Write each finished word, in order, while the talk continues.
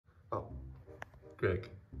Oh, Greg.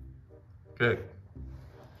 Greg.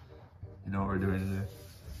 You know what we're doing today?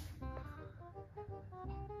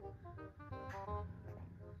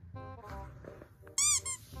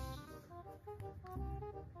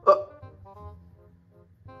 Oh.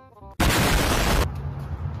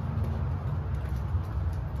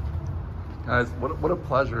 Guys, what a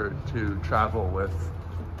pleasure to travel with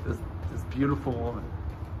this beautiful woman.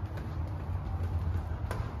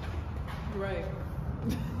 Right.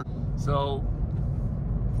 So,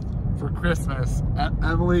 for Christmas,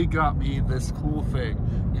 Emily got me this cool thing.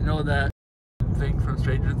 You know that thing from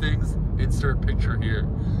Stranger Things? Insert picture here.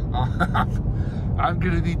 I'm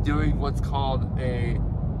gonna be doing what's called a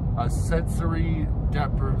sensory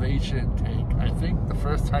deprivation tank. I think the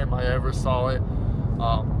first time I ever saw it,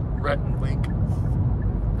 Rhett and Link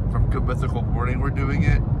from Good Mythical Morning were doing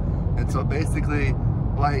it. And so basically,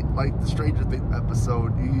 like the Stranger Things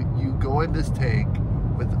episode, you go in this tank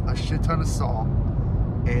with a shit ton of salt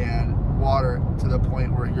and water to the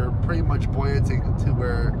point where you're pretty much buoyanting to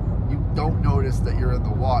where you don't notice that you're in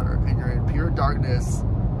the water, and you're in pure darkness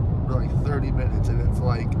for like 30 minutes, and it's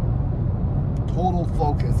like total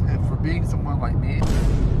focus. And for being someone like me,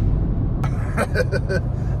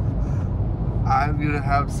 I'm gonna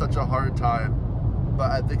have such a hard time,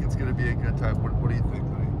 but I think it's gonna be a good time. What do you think,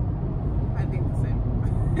 honey? I think the same.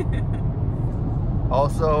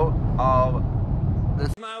 Also,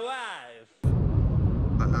 this my wife.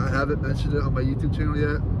 I haven't mentioned it on my YouTube channel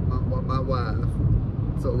yet. My wife.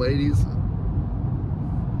 So, ladies,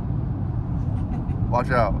 watch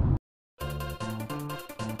out.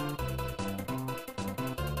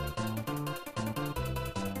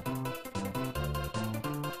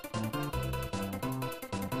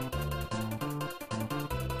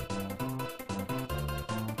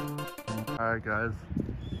 Alright guys,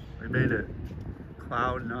 we made it.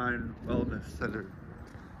 Cloud 9 Wellness Center.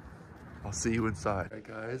 I'll see you inside. Alright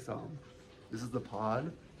guys, this is the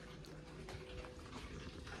pod.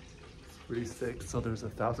 It's pretty sick. So there's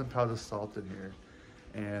 1,000 pounds of salt in here.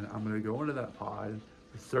 And I'm gonna go into that pod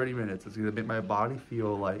for 30 minutes. It's gonna make my body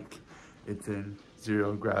feel like it's in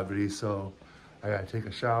zero gravity. So I gotta take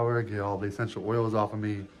a shower, get all the essential oils off of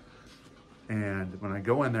me. And when I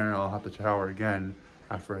go in there, I'll have to shower again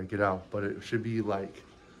after I get out, but it should be like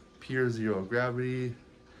pure zero gravity,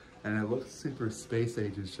 and it looks super space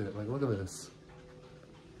age and shit. Like, look at this.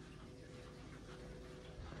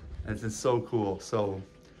 And it's just so cool. So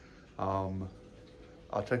I'll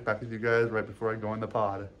check back with you guys right before I go in the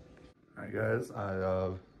pod. All right guys,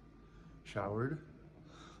 I showered.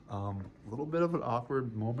 A little bit of an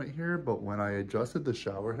awkward moment here, but when I adjusted the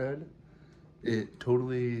shower head, it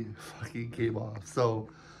totally fucking came off. So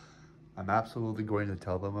I'm absolutely going to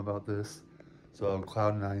tell them about this. So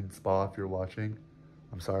Cloud9 Spa, if you're watching,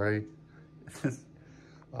 I'm sorry.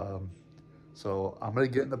 So I'm gonna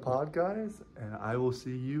get in the pod, guys, and I will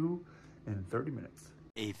see you in 30 minutes.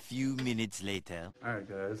 A few minutes later. All right,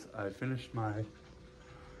 guys, I finished my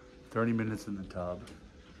 30 minutes in the tub,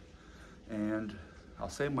 and I'll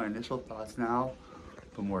save my initial thoughts now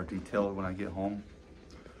for more detail when I get home.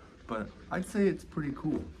 But I'd say it's pretty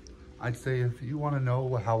cool. I'd say if you want to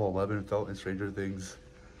know how 11 felt in Stranger Things,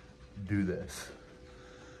 do this.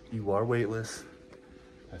 You are weightless.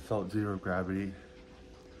 I felt zero gravity.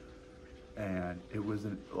 And it was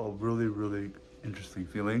a really, really interesting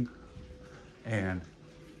feeling. And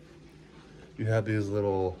you have these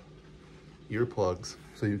little earplugs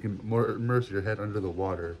so you can more immerse your head under the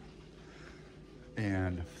water.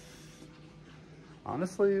 And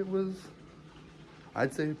honestly, it was,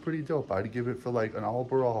 I'd say, pretty dope. I'd give it, for like an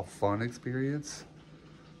overall fun experience,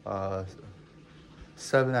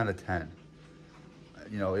 7 out of 10.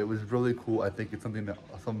 You know, it was really cool. I think it's something that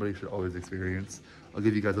somebody should always experience. I'll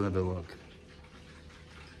give you guys another look.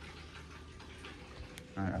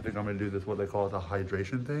 All right, I think I'm gonna do this, what they call it, the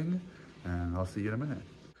hydration thing, and I'll see you in a minute.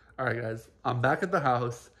 All right, guys, I'm back at the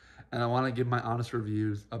house, and I wanna give my honest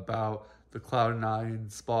reviews about the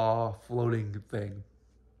Cloud9 Spa floating thing.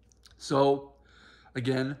 So,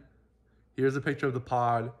 again, here's a picture of the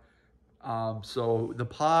pod. So the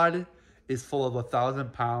pod is full of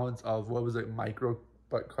 1,000 pounds of, what was it,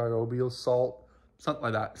 microbial salt, something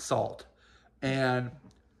like that, salt. And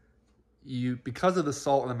you, because of the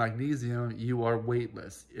salt and the magnesium, you are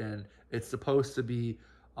weightless, and it's supposed to be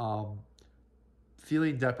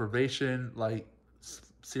feeling deprivation, like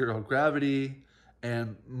zero gravity,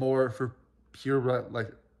 and more for pure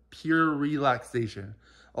relaxation.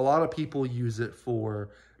 A lot of people use it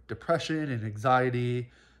for depression and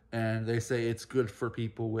anxiety, and they say it's good for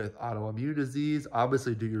people with autoimmune disease.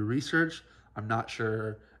 Obviously, do your research. I'm not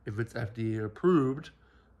sure if it's FDA approved,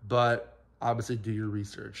 but obviously do your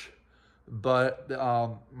research. But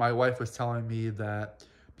my wife was telling me that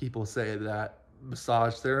people say that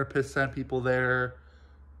massage therapists send people there,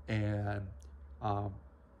 and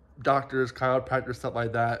doctors, chiropractors, stuff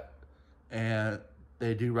like that, and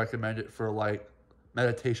they do recommend it for like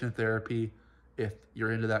meditation therapy if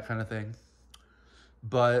you're into that kind of thing.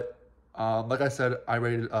 But like I said, I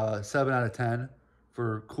rated 7 out of 10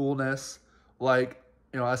 for coolness. Like,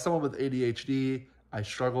 you know, as someone with ADHD, I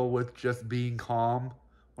struggle with just being calm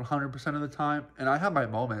 100% of the time, and I have my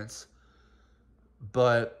moments.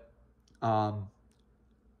 But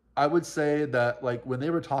I would say that, like, when they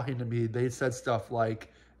were talking to me, they said stuff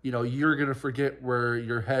like, you know, you're gonna forget where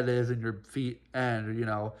your head is and your feet end, you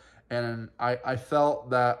know. And I felt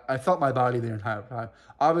my body the entire time.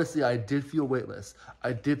 Obviously, I did feel weightless.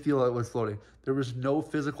 I did feel it was floating. There was no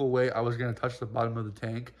physical way I was gonna touch the bottom of the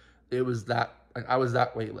tank. It was that, like, I was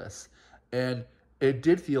that weightless, and it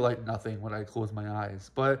did feel like nothing when I closed my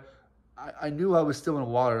eyes. But I knew I was still in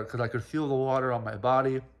water because I could feel the water on my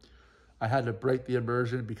body. I had to break the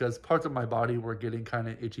immersion because parts of my body were getting kind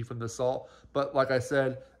of itchy from the salt. But like I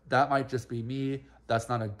said, that might just be me. That's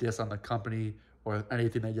not a diss on the company or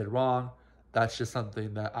anything they did wrong. That's just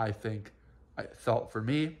something that I think I felt for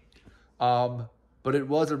me. But it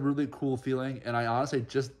was a really cool feeling, and I honestly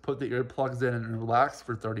just put the earplugs in and relaxed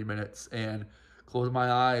for 30 minutes and closed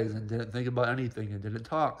my eyes and didn't think about anything and didn't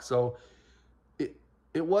talk. So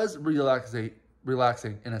it was relaxing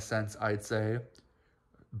in a sense, I'd say.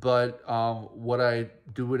 But would I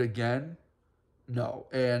do it again? No.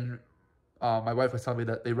 And my wife was telling me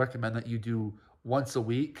that they recommend that you do once a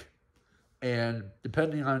week. And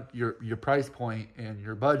depending on your price point and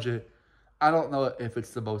your budget, I don't know if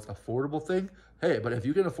it's the most affordable thing. Hey, but if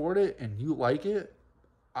you can afford it and you like it,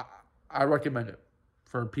 I recommend it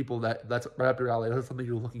for people that's right up your alley. That's something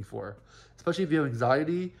you're looking for. Especially if you have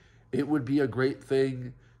anxiety, it would be a great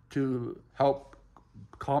thing to help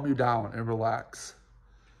calm you down and relax.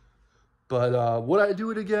 But would I do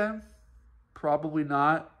it again? Probably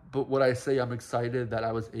not. But would I say I'm excited that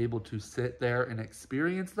I was able to sit there and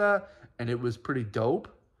experience that and it was pretty dope?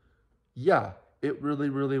 Yeah, it really,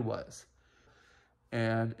 really was.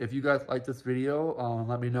 And if you guys like this video,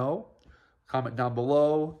 let me know. Comment down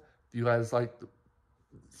below. If you guys like,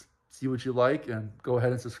 see what you like, and go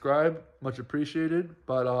ahead and subscribe. Much appreciated.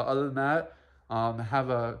 But other than that, have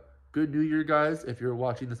a good New Year, guys, if you're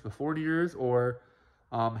watching this before New Year's, or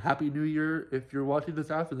Happy New Year if you're watching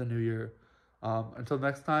this after the New Year. Until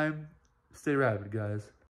next time, stay rabid,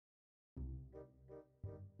 guys.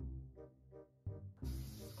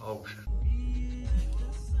 Oh, shit.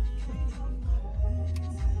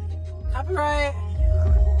 Copyright.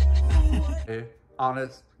 Hey,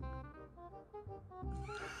 honest.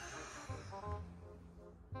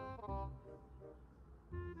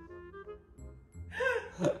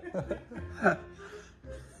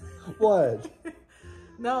 What?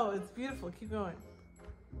 No, it's beautiful. Keep going.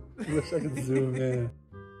 I wish I could zoom in.